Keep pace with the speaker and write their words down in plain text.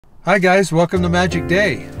Hi guys, welcome to Magic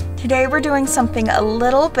Day. Today we're doing something a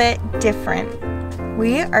little bit different.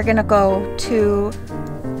 We are gonna go to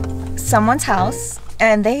someone's house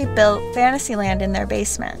and they built Fantasyland in their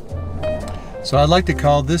basement. So I'd like to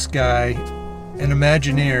call this guy an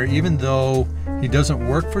Imagineer. Even though he doesn't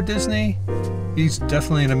work for Disney, he's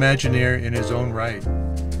definitely an Imagineer in his own right.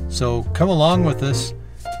 So come along with us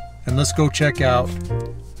and let's go check out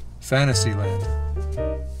Fantasyland.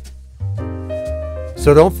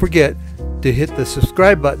 So don't forget to hit the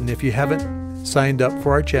subscribe button if you haven't signed up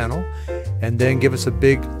for our channel, and then give us a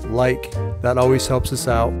big like. That always helps us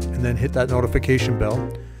out. And then hit that notification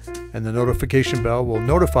bell, and the notification bell will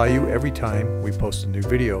notify you every time we post a new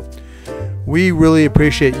video. We really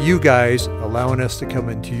appreciate you guys allowing us to come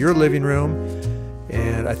into your living room,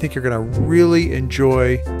 and I think you're going to really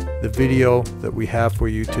enjoy the video that we have for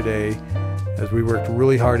you today, as we worked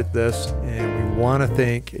really hard at this, and we want to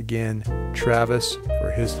thank again Travis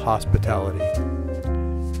for his hospitality.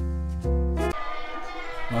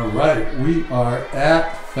 All right, we are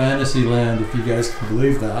at Fantasyland, if you guys can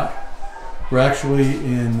believe that. We're actually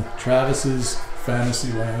in Travis's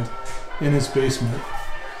Fantasyland, in his basement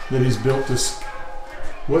that he's built this.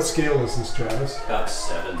 What scale is this, Travis? About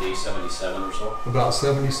 70, 77 or so. About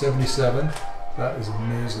 70, 77. That is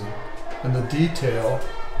amazing. And the detail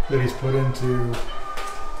that he's put into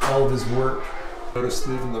all of his work. Notice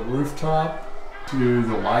even the rooftop to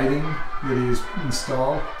the lighting that he's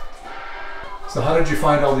installed. So how did you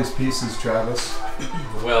find all these pieces, Travis?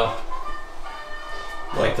 Well,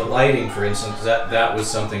 like the lighting, for instance, that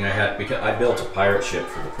was something I had because I built a pirate ship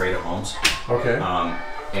for the Prada homes. Okay.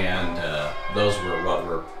 Those were what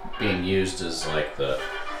were being used as like the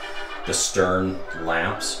stern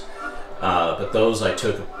lamps. But those I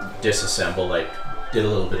took, disassembled, I did a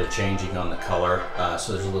little bit of changing on the color,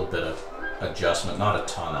 so there's a little bit of adjustment, not a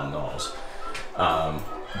ton on those.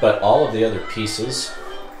 But all of the other pieces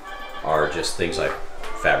are just things I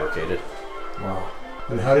fabricated. Wow.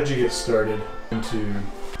 And how did you get started into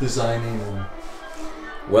designing?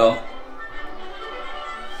 Well,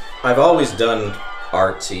 I've always done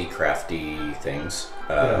artsy, crafty things.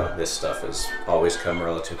 This stuff has always come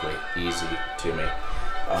relatively easy to me.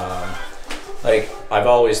 Like, I've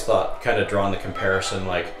always thought, kind of drawn the comparison,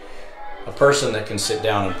 like a person that can sit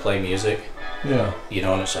down and play music. Yeah. You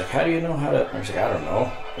know, and it's like, how do you know how to? I was like, I don't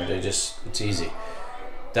know. And it's easy.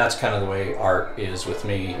 That's kind of the way art is with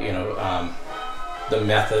me. You know, the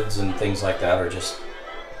methods and things like that are just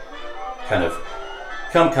kind of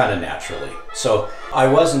come kind of naturally. So I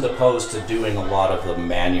wasn't opposed to doing a lot of the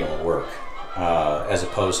manual work as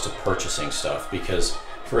opposed to purchasing stuff, because,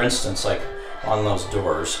 for instance, like on those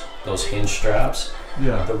doors, those hinge straps.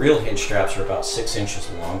 Yeah. The real hinge straps are about 6 inches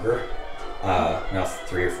longer. Now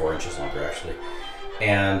 3 or 4 inches longer actually,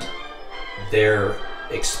 and they're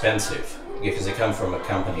expensive because they come from a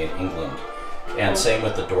company in England. And same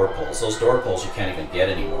with the door pulls. Those door pulls you can't even get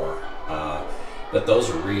anymore, but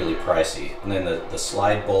those are really pricey. And then the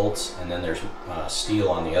slide bolts, and then there's steel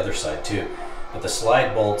on the other side too. But the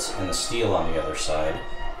slide bolts and the steel on the other side,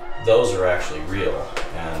 those are actually real,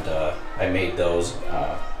 and I made those,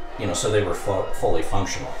 you know, so they were fully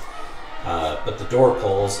functional. But the door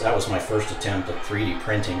pulls, that was my first attempt at 3D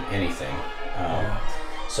printing anything.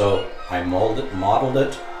 So I modeled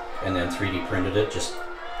it, and then 3D printed it.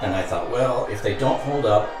 And I thought, well, if they don't hold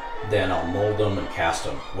up, then I'll mold them and cast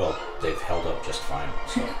them. Well, they've held up just fine.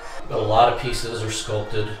 So, but a lot of pieces are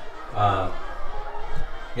sculpted.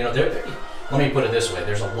 You know, let me put it this way: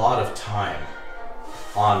 there's a lot of time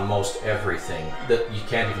on most everything that you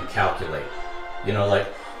can't even calculate. You know, like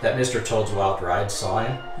that Mr. Toad's Wild Ride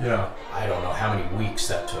sign. Yeah. I don't know how many weeks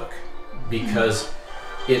that took, because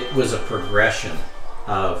it was a progression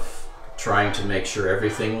of trying to make sure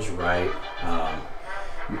everything was right.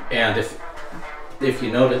 And if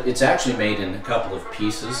you notice, it's actually made in a couple of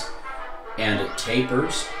pieces, and it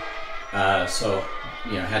tapers. So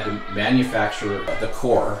you know, had to manufacture the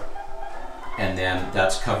core, and then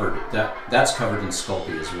that's covered in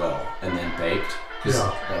Sculpey as well, and then baked. Because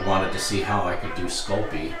I wanted to see how I could do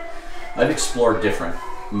Sculpey. I've explored different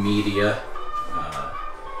media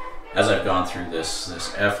as I've gone through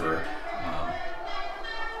this effort.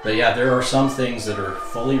 But yeah, there are some things that are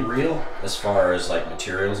fully real as far as like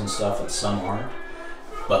materials and stuff, and some aren't.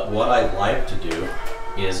 But what I like to do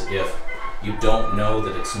is, if you don't know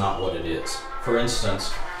that it's not what it is. For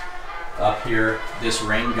instance, up here, this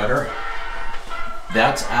rain gutter,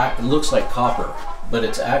 it looks like copper, but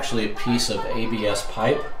it's actually a piece of ABS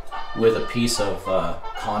pipe with a piece of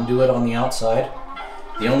conduit on the outside.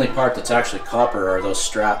 The only part that's actually copper are those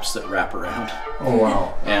straps that wrap around. Oh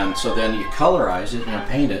wow. And so then you colorize it and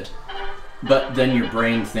paint it, but then your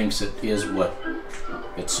brain thinks it is what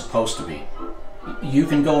it's supposed to be. You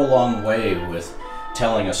can go a long way with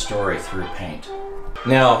telling a story through paint.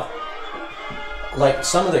 Now, like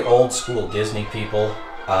some of the old school Disney people,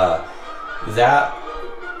 that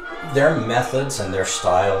their methods and their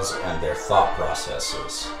styles and their thought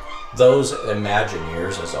processes, those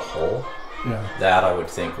Imagineers as a whole, that I would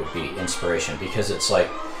think would be inspiration, because it's like,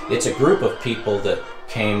 it's a group of people that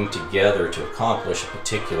came together to accomplish a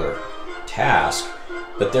particular task,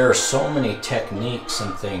 but there are so many techniques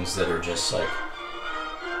and things that are just like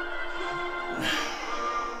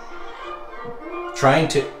trying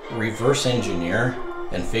to reverse engineer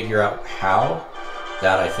and figure out how.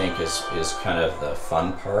 That I think is kind of the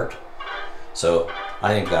fun part. So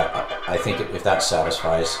I think if that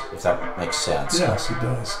satisfies, if that makes sense. Yes, it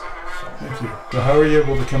does. Thank you. So how are you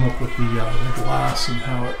able to come up with the glass and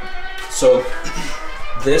how it? So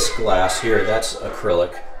this glass here, that's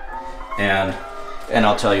acrylic, and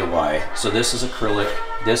I'll tell you why. So this is acrylic.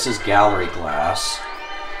 This is gallery glass.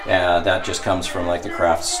 That just comes from like the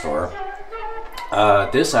craft store.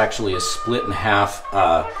 This actually is split in half.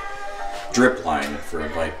 Drip line for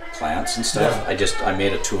like plants and stuff. Yeah. I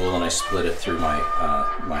made a tool and I split it through my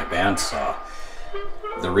my bandsaw.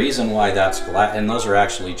 The reason why that's glass, and those are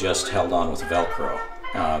actually just held on with Velcro,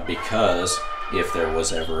 because if there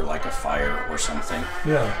was ever like a fire or something,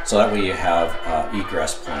 so that way you have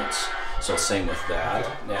egress points. So same with that.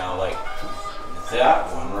 Now like that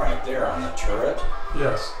one right there on the turret,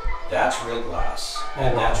 that's real glass,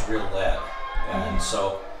 and that's real lead, and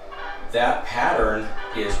so that pattern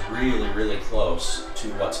is really, really close to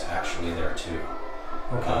what's actually there too.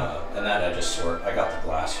 Okay. And that I got the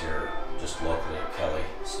glass here just locally at Kelly,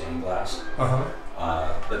 stained glass.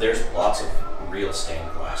 But there's lots of real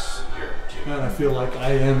stained glass here too. And I feel like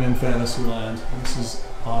I am in Fantasyland. This is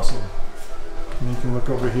awesome. And you can look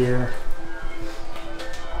over here.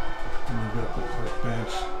 And you've got the park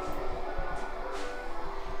bench.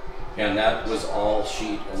 And that was all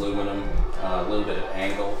sheet aluminum, a little bit of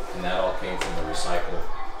angle, and that all came from the recycle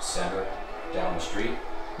center down the street.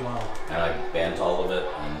 Wow. And I bent all of it,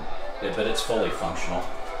 but it's fully functional.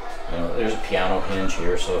 You know, there's a piano hinge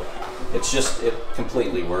here, so it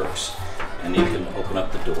completely works. And you can open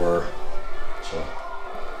up the door. So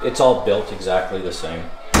it's all built exactly the same.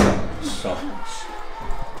 So,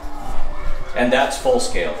 and that's full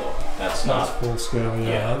scale though. That's not full scale.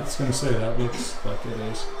 Yeah, I was going to say that looks like it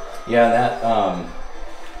is. Yeah, that.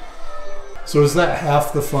 So is that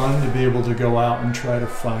half the fun, to be able to go out and try to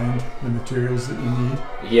find the materials that you need?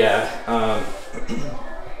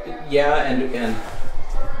 Yeah, and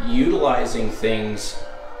utilizing things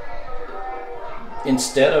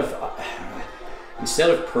instead of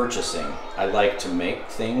purchasing. I like to make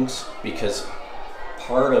things, because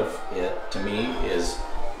part of it to me is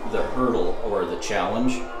the hurdle or the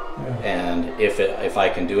challenge. And if I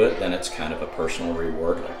can do it, then it's kind of a personal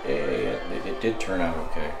reward. Like, hey, it did turn out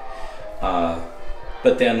okay.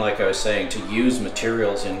 But then, like I was saying, to use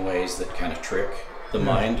materials in ways that kind of trick the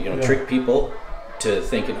mind, trick people to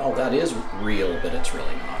thinking, oh, that is real, but it's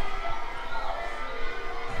really not.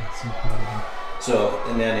 That's incredible. So,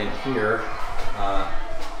 and then in here,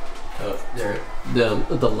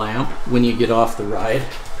 the lamp, when you get off the ride,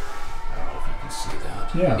 I don't know if you can see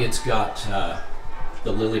that. Yeah. It's got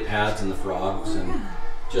the lily pads and the frogs, and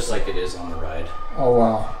just like it is on the ride. Oh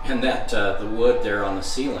wow. And that the wood there on the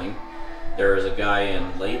ceiling, there was a guy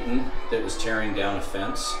in Layton that was tearing down a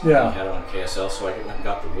fence. Yeah. He had it on KSL, so I went and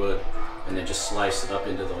got the wood and then just sliced it up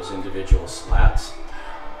into those individual slats.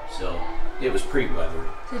 So it was pre-weathered.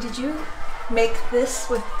 So did you make this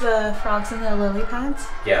with the frogs and the lily pads?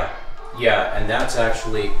 Yeah, and that's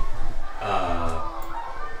actually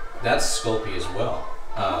that's Sculpey as well.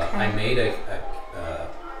 Okay. I made a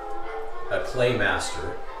clay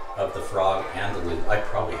master of the frog and the lily. I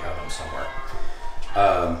probably have them somewhere.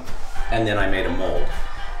 And then I made a mold.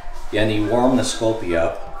 And you warm the Sculpey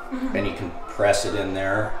up, and you can press it in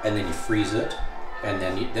there, and then you freeze it, and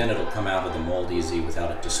then it'll come out of the mold easy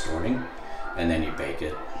without it distorting, and then you bake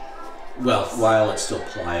it. Well, while it's still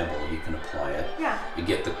pliable, you can apply it. Yeah. You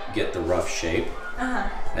get the rough shape,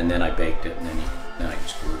 and then I baked it, and then I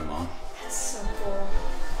just glued them on. That's so cool.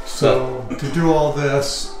 So to do all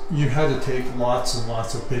this, you had to take lots and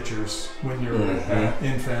lots of pictures when you were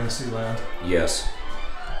in Fantasyland. Yes.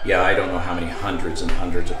 Yeah, I don't know how many hundreds and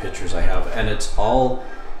hundreds of pictures I have, and it's all,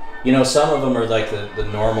 some of them are like the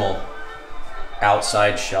normal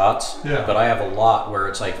outside shots, but I have a lot where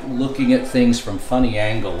it's like looking at things from funny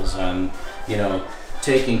angles and,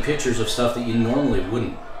 taking pictures of stuff that you normally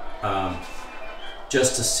wouldn't,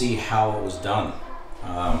 just to see how it was done.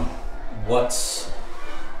 What's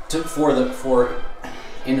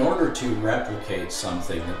in order to replicate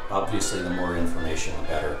something, obviously the more information the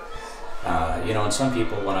better. You know, and some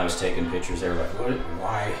people, when I was taking pictures, they were like,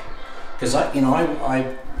 why? Because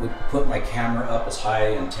I would put my camera up as high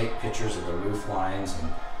and take pictures of the roof lines,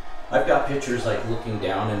 and I've got pictures like looking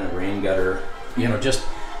down in a rain gutter, you know, just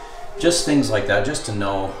things like that, just to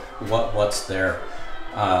know what's there.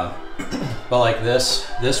 But like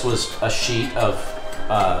this was a sheet of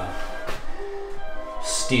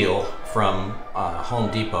steel from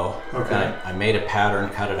Home Depot. Okay. I made a pattern,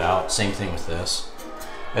 cut it out. Same thing with this,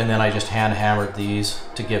 and then I just hand hammered these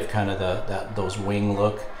to give kind of those wing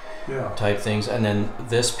look type things. And then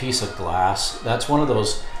this piece of glass, that's one of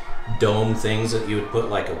those dome things that you would put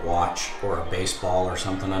like a watch or a baseball or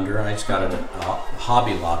something under. I just got it at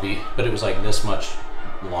Hobby Lobby, but it was like this much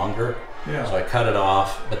longer. Yeah. So I cut it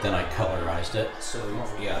off, but then I colorized it. So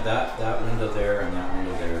yeah, that window there and that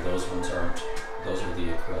window there, those ones aren't. Those are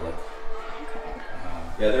the acrylic.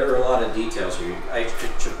 Yeah, there are a lot of details here. I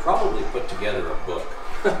should probably put together a book.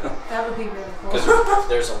 That would be really cool. Because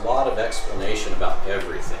there's a lot of explanation about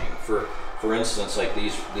everything. For instance, like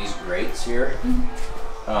these grates here,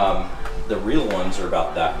 the real ones are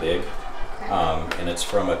about that big, and it's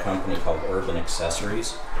from a company called Urban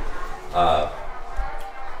Accessories.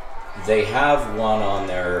 They have one on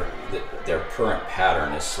their current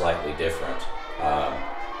pattern is slightly different,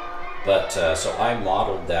 so I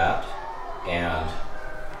modeled that, and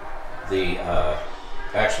the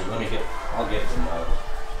actually I'll get the mold.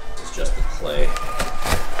 It's just the clay.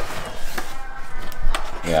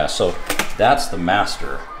 Yeah, so that's the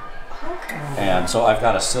master. Okay. And so I've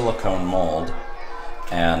got a silicone mold,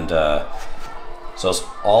 and so it's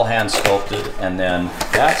all hand sculpted, and then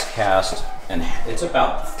that's cast, and it's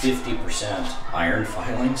about 50% iron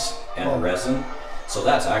filings and resin. So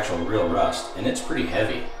that's actual real rust, and it's pretty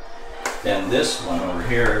heavy. Then this one over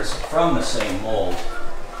here is from the same mold,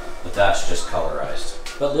 but that's just colorized.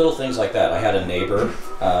 But little things like that. I had a neighbor,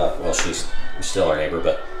 well, she's still our neighbor,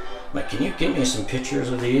 but I'm like, can you give me some pictures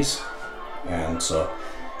of these? And so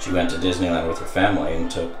she went to Disneyland with her family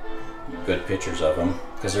and took good pictures of them,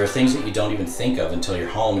 because there are things that you don't even think of until you're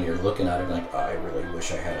home and you're looking at it and like, oh, I really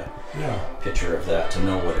wish I had a picture of that to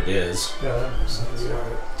know what it is. Yeah, that makes sense.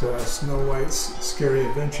 Yeah. Snow White's Scary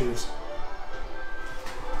Adventures.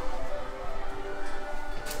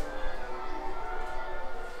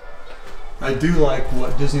 I do like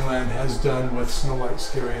what Disneyland has done with Snow White's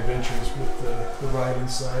Scary Adventures with the ride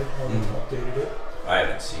inside, how they've updated it. I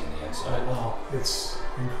haven't seen the inside. Oh wow, it's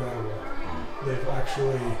incredible. They've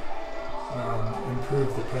actually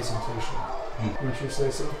improved the presentation. Would you say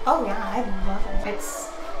so? Oh yeah, I love it. It's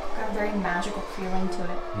got a very magical feeling to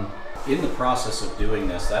it. In the process of doing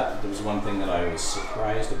this, that was one thing that I was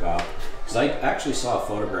surprised about, because I actually saw a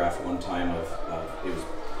photograph one time of it was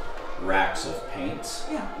racks of paints.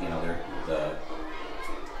 Yeah. You know,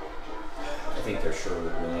 I think they're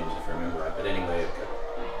Sherwood-Williams, if I remember right. But anyway,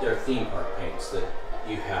 they're theme park paints that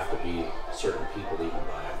you have to be certain people to even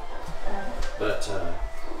buy them. But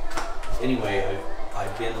anyway,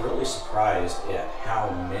 I've been really surprised at how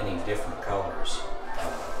many different colors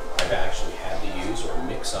I've actually had to use or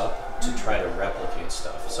mix up to try to replicate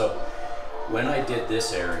stuff. So when I did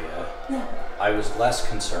this area, I was less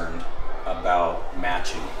concerned about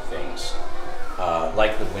matching things.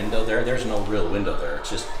 Like the window there's no real window there. It's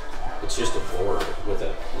just a board with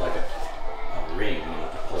a ring, you know,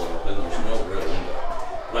 to pull it open. There's no real window.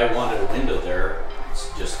 But I wanted a window there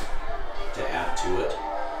just to add to it.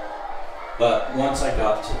 But once I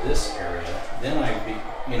got to this area, then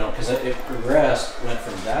because it progressed, went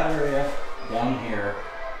from that area down here,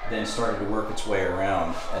 then started to work its way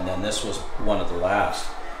around, and then this was one of the last.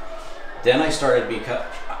 Then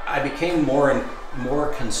I became more and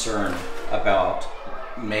more concerned about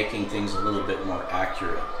making things a little bit more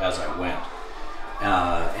accurate as I went,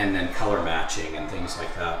 and then color matching and things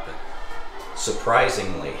like that. But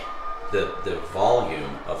surprisingly, the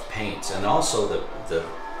volume of paints, and also the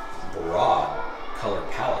broad color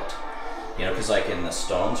palette, you know, because like in the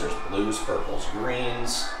stones there's blues, purples,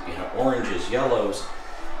 greens, you know, oranges, yellows,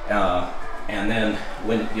 and then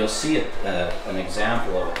when you'll see an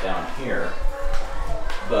example of it down here.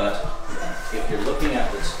 But if you're looking at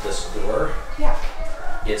this door,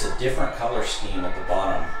 it's a different color scheme at the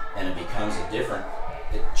bottom, and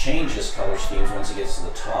it changes color schemes once it gets to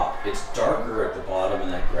the top. It's darker at the bottom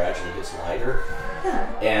and then gradually gets lighter.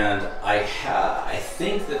 And I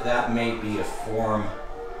think that may be a form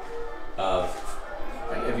of,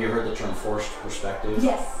 have you heard the term forced perspective?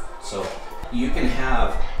 Yes. So you can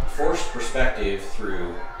have forced perspective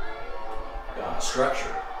through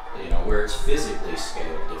structure, you know, where it's physically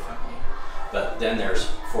scaled differently. But then there's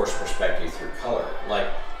forced perspective through color. Like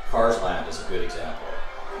Cars Land is a good example.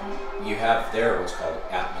 You have there what's called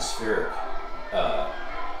atmospheric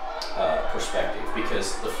perspective,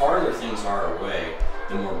 because the farther things are away,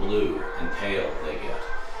 the more blue and pale they get.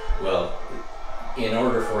 Well, in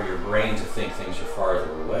order for your brain to think things are farther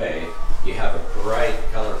away, you have a bright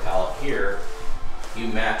color palette here. You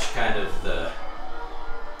match kind of the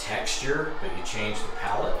texture, but you change the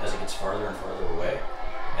palette as it gets farther and farther away.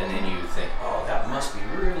 And then you think, oh, that must be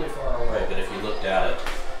really far away. But if you looked at it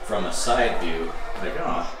from a side view, like,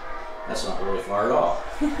 oh, that's not really far at all.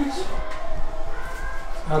 So.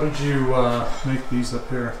 How did you make these up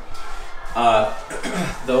here?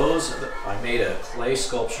 Those, I made a clay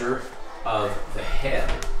sculpture of the head,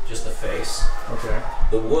 just the face. Okay.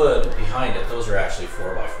 The wood behind it, those are actually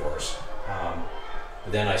 4x4s.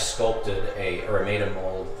 Then I sculpted I made a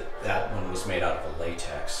mold. That one was made out of a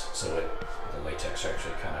latex, so the latex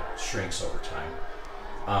actually kind of shrinks over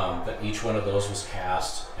time. But each one of those was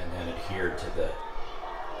cast and then adhered to the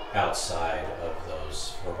outside of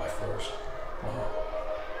those 4x4s.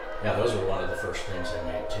 Yeah, those were one of the first things I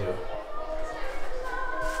made too.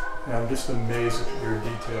 Yeah, I'm just amazed at your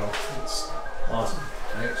detail. It's awesome.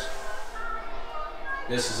 Thanks.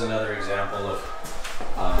 This is another example of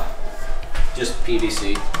just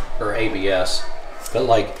PVC or ABS, but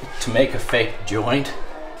like to make a fake joint,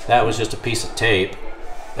 that was just a piece of tape,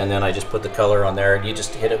 and then I just put the color on there, and you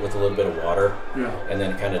just hit it with a little bit of water, and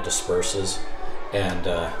then it kind of disperses, and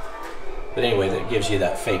but anyway, that gives you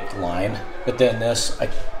that fake line. But then this, I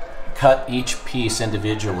cut each piece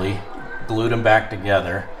individually, glued them back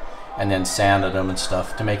together, and then sanded them and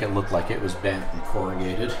stuff to make it look like it was bent and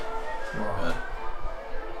corrugated. Wow.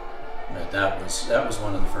 But that was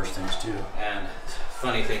one of the first things too. And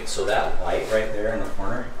funny thing, so that light right there in the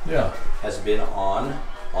corner, has been on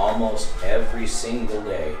almost every single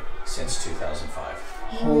day since 2005.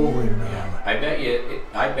 Holy man! Yeah, I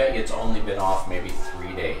bet you it's only been off maybe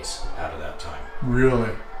 3 days out of that time.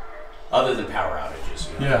 Really? Other than power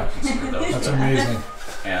outages, you know, Yeah. consider those. That's amazing.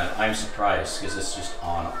 And I'm surprised because it's just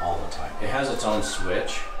on all the time. It has its own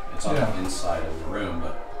switch. It's on the inside of the room,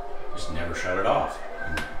 but just never shut it off.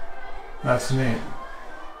 That's neat.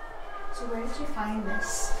 So where did you find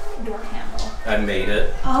this door handle? I made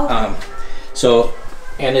it. Oh. So,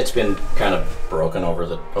 and it's been kind of broken over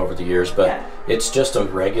the years, but it's just a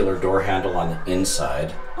regular door handle on the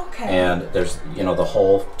inside. Okay. And there's the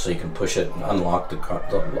hole so you can push it and unlock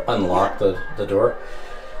the door.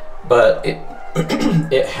 But it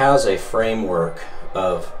it has a framework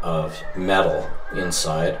of metal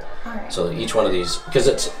inside. All right. So each one of these, because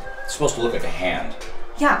it's supposed to look like a hand.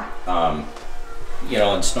 Yeah.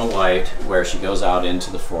 In Snow White, where she goes out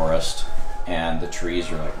into the forest and the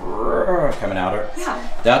trees are like coming out of her. Yeah.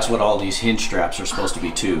 That's what all these hinge straps are supposed to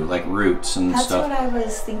be too, like roots and stuff. That's what I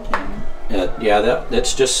was thinking.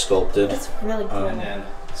 That's just sculpted. That's really cool. And then,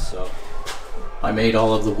 so I made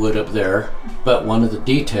all of the wood up there, but one of the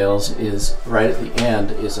details is right at the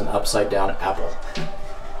end is an upside down apple.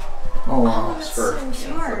 Oh wow! That's For so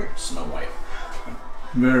smart. for Snow White.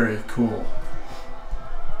 Very cool.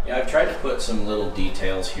 Yeah, I've tried to put some little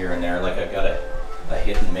details here and there, like I've got a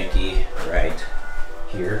hidden Mickey right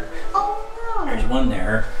here. Oh no! There's one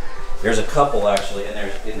there. There's a couple actually, and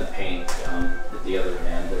there's in the paint at the other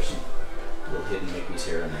end. There's some little hidden Mickeys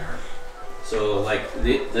here and there. So like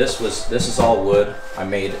this is all wood. I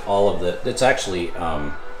made all of the. It's actually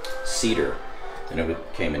cedar, and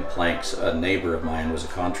it came in planks. A neighbor of mine was a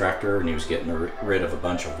contractor, and he was getting rid of a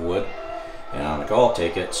bunch of wood. And I'm like, oh, I'll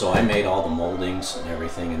take it. So I made all the moldings and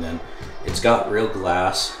everything, and then it's got real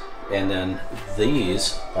glass. And then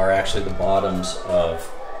these are actually the bottoms of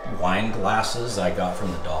wine glasses I got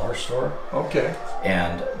from the dollar store. Okay.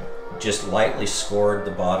 And just lightly scored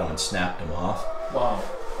the bottom and snapped them off. Wow.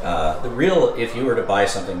 If you were to buy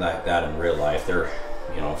something like that in real life, they're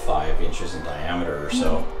 5 inches in diameter or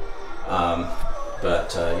so.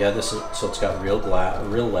 So it's got real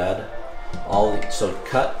lead. So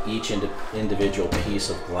cut each individual piece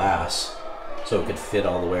of glass so it could fit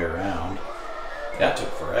all the way around. That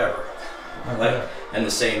took forever. And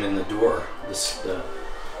the same in the door. I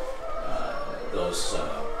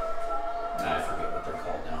forget what they're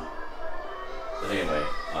called now. But anyway,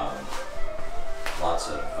 lots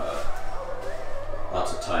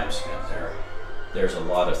of time spent there. There's a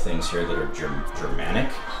lot of things here that are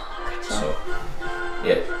Germanic, so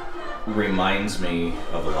it reminds me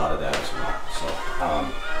of a lot of that as well. So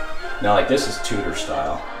now, like this is Tudor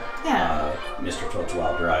style, Mr. Toad's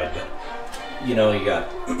Wild Ride, but you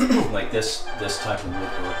got like this type of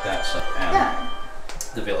woodwork, that stuff, and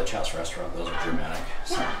the Village House Restaurant. Those are Germanic.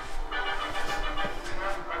 So.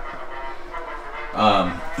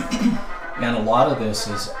 And a lot of this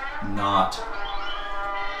is not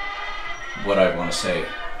what I want to say.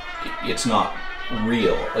 It's not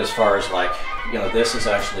real as far as like, you know, this is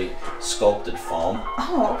actually sculpted foam.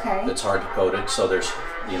 Oh, okay. That's hard coated. So there's,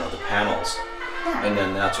 you know, the panels. Yeah. And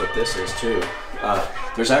then that's what this is too.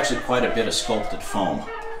 There's actually quite a bit of sculpted foam.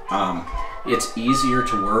 It's easier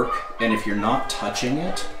to work, and if you're not touching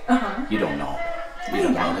it, you don't know. You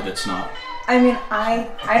don't know that it's not. I mean,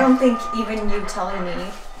 I don't think even you telling me,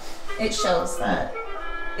 it shows that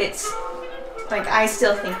it's, like, I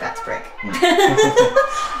still think that's brick.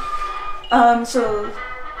 So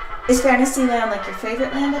is Fantasyland like your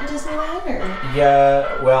favorite land at Disneyland, or?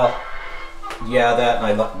 Yeah, well, yeah, that, and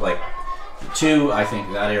I like two, I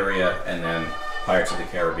think that area, and then Pirates of the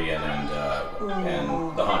Caribbean and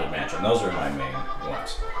the Haunted Mansion. Those are my main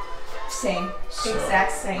ones. Same. So.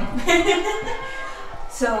 Exact same.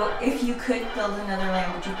 So if you could build another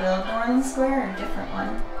land, would you build Orleans Square or a different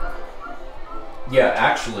one? Yeah,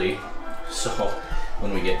 actually, so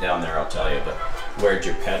when we get down there, I'll tell you, but where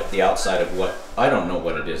Geppetto, the outside of what, I don't know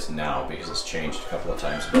what it is now because it's changed a couple of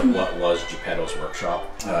times, but what was Geppetto's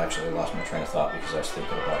workshop? Actually, I lost my train of thought because I was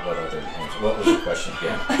thinking about what other names. What was the question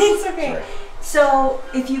again? It's okay. Sorry. So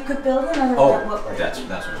if you could build another land, what would that's it be?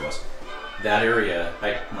 what it was. That area,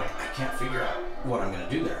 I'm like, I can't figure out what I'm going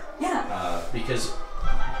to do there. Yeah. Because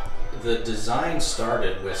the design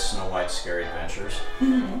started with Snow White's Scary Adventures.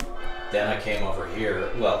 Then I came over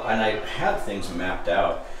here, well, and I had things mapped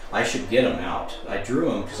out. I should get them out. I drew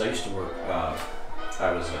them because I used to work,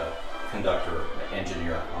 I was a conductor,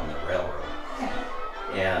 engineer on the railroad. Okay.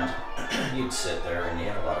 And you'd sit there and you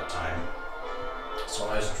had a lot of time. So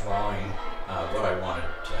I was drawing what I wanted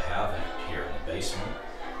to have in here in the basement.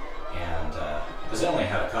 And because I only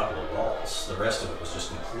had a couple of walls, the rest of it was just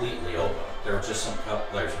completely open. There was just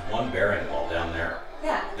there's one bearing wall down there.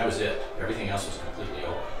 Yeah. That was it. Everything else was completely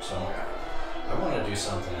open. So I'm like, I want to do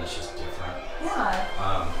something that's just different. Yeah.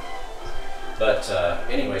 But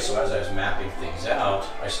anyway, so as I was mapping things out,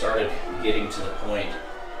 I started getting to the point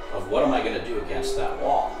of what am I going to do against that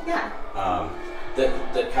wall? Yeah.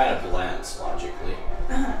 That kind of blends logically.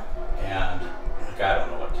 And like, I don't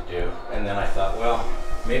know what to do. And then I thought, well,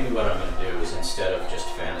 maybe what I'm going to do is instead of just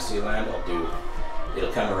Fantasyland,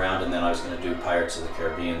 it'll come around, and then I was going to do Pirates of the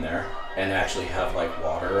Caribbean there and actually have like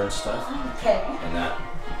water and stuff. Okay. And that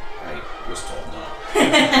I was told no.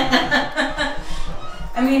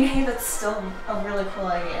 I mean, hey, that's still a really cool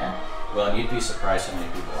idea. Well, and you'd be surprised how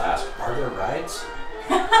many people ask, are there rides?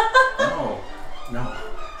 No.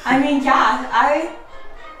 I mean, yeah, I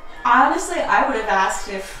honestly, I would have asked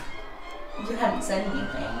if you hadn't said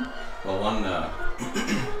anything. Well,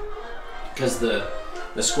 because the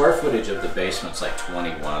square footage of the basement's like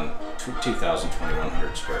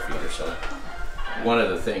 2,100 square feet or so. One of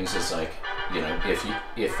the things is like, you know,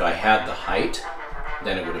 if I had the height,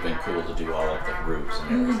 then it would have been cool to do all of the roofs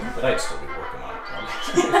and everything, but I'd still be working on it probably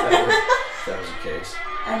if that was the case.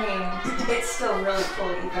 I mean, it's still really cool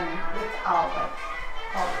even without like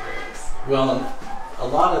all the roofs. Well, and a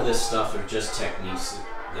lot of this stuff are just techniques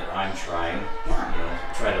that I'm trying, Yeah. you know,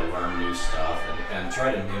 try to learn new stuff and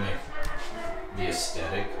try to mimic the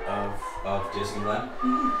aesthetic of Disneyland.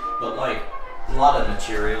 But like a lot of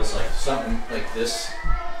materials, like something like this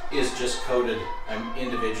is just coated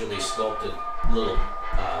individually sculpted little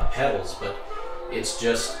petals, but it's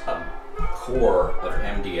just a core of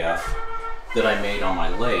MDF that I made on my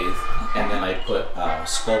lathe, and then I put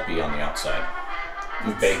Sculpey on the outside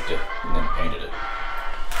and baked it and then painted it.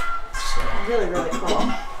 So. Really, really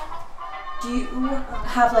cool. Do you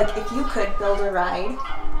have, like, if you could build a ride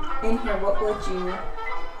in here, what would you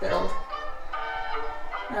build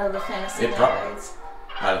out of the Fantasyland rides?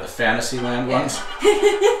 Out of the Fantasyland ones?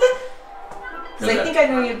 Because I think I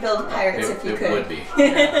know you'd build Pirates if you could. It would be.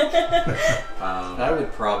 Yeah. I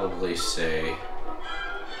would probably say,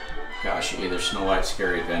 gosh, either Snow White's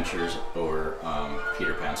Scary Adventures or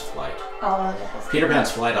Peter Pan's Flight. Oh, that's Peter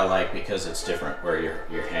Pan's Flight I like because it's different, where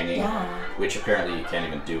you're hanging, Yeah. which apparently you can't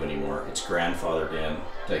even do anymore. It's grandfathered in,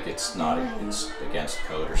 like it's not, it's against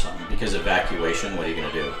code or something. Because evacuation, what are you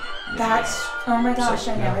gonna do? That's, oh my gosh,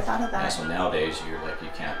 So- I never thought of Yeah, that. so nowadays you're like, you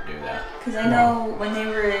can't do that. Because I know when they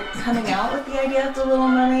were coming out with the idea of the Little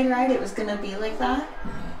Mermaid ride, it was going to be like that.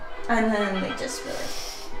 And then they just really,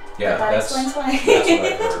 Yeah, that that's explains why. that's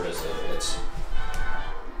what I've heard. Is that it's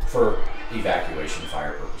for evacuation,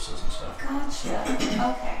 fire purposes and stuff.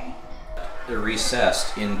 Gotcha. Okay. They're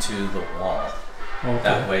recessed into the wall. Okay.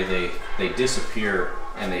 That way they disappear,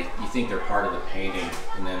 and you think they're part of the painting,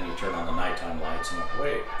 and then you turn on the nighttime lights and like,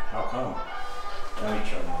 wait, how come? Let me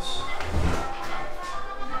turn this.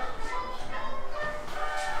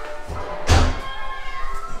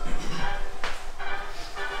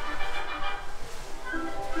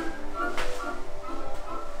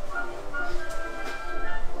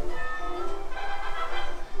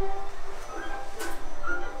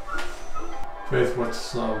 Faith,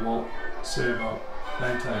 what's Walt say about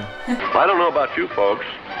nighttime? I don't know about you folks,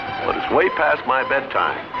 but it's way past my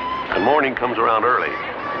bedtime, and morning comes around early.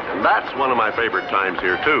 And that's one of my favorite times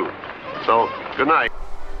here, too. So, good night.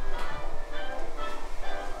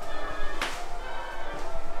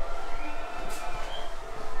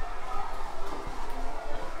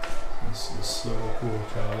 This is so cool,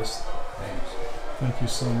 Travis. Thanks. Thank you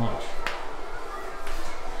so much.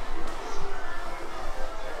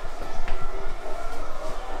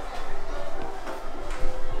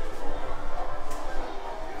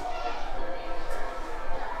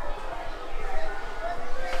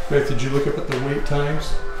 Faith, did you look up at the wait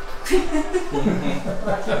times?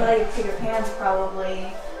 Like Peter Pan's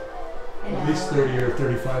probably At least 30 or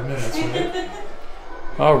 35 minutes, right?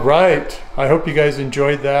 All right. I hope you guys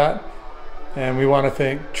enjoyed that. And we want to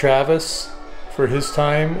thank Travis for his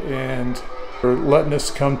time and for letting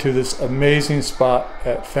us come to this amazing spot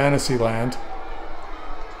at Fantasyland.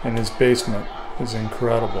 And his basement is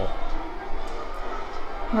incredible.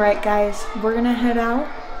 Alright guys, we're gonna head out.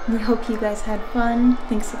 We hope you guys had fun.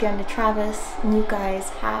 Thanks again to Travis, and you guys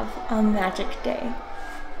have a magic day.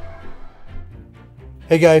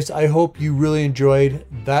 Hey guys, I hope you really enjoyed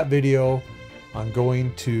that video on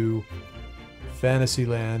going to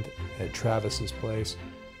Fantasyland at Travis's place.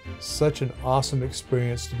 Such an awesome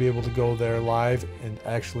experience to be able to go there live and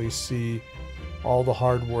actually see all the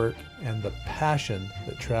hard work and the passion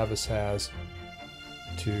that Travis has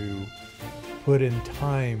to put in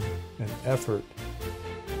time and effort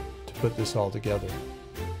to put this all together.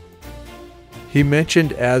 He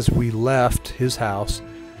mentioned as we left his house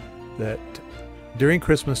that during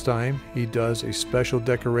Christmas time he does a special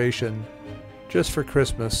decoration just for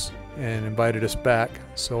Christmas and invited us back.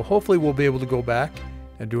 So hopefully we'll be able to go back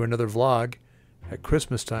and do another vlog at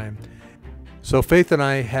Christmas time. So Faith and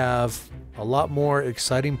I have a lot more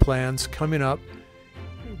exciting plans coming up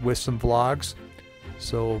with some vlogs.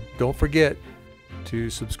 So don't forget to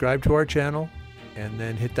subscribe to our channel and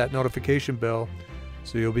then hit that notification bell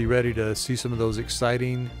so you'll be ready to see some of those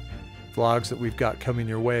exciting vlogs that we've got coming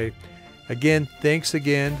your way. Again, thanks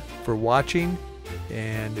again for watching,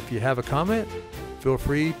 and if you have a comment, feel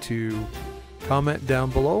free to comment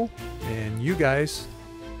down below, and you guys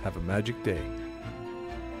have a magic day.